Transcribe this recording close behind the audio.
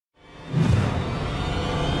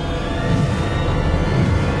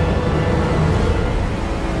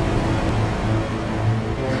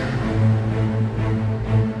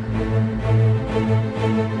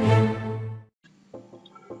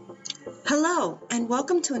Hello, and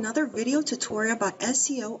welcome to another video tutorial about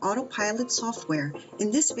SEO Autopilot Software.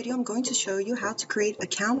 In this video, I'm going to show you how to create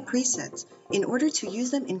account presets in order to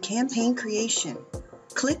use them in campaign creation.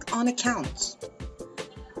 Click on Accounts,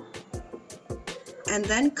 and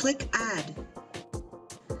then click Add.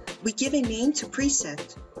 We give a name to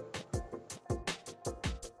preset.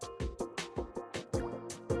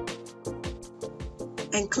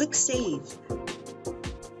 And click Save.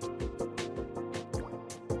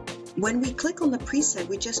 When we click on the preset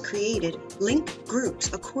we just created, link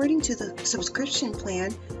groups according to the subscription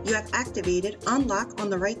plan you have activated unlock on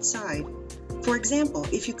the right side. For example,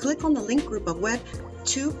 if you click on the link group of Web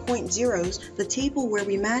 2.0's, the table where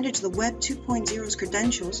we manage the Web 2.0's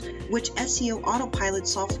credentials, which SEO Autopilot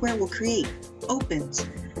software will create, opens.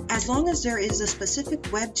 As long as there is a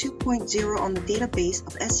specific Web 2.0 on the database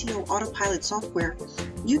of SEO Autopilot software,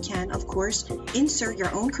 you can, of course, insert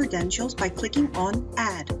your own credentials by clicking on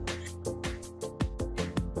Add.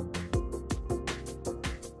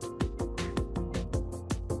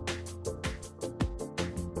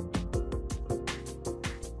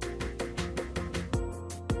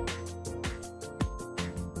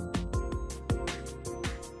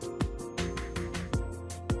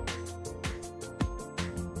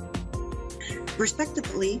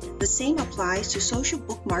 Respectively, the same applies to social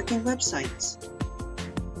bookmarking websites.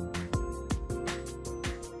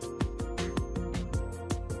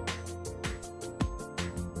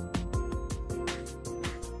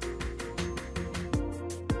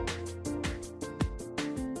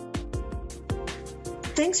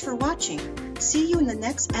 Thanks for watching. See you in the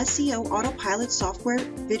next SEO Autopilot software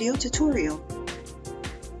video tutorial.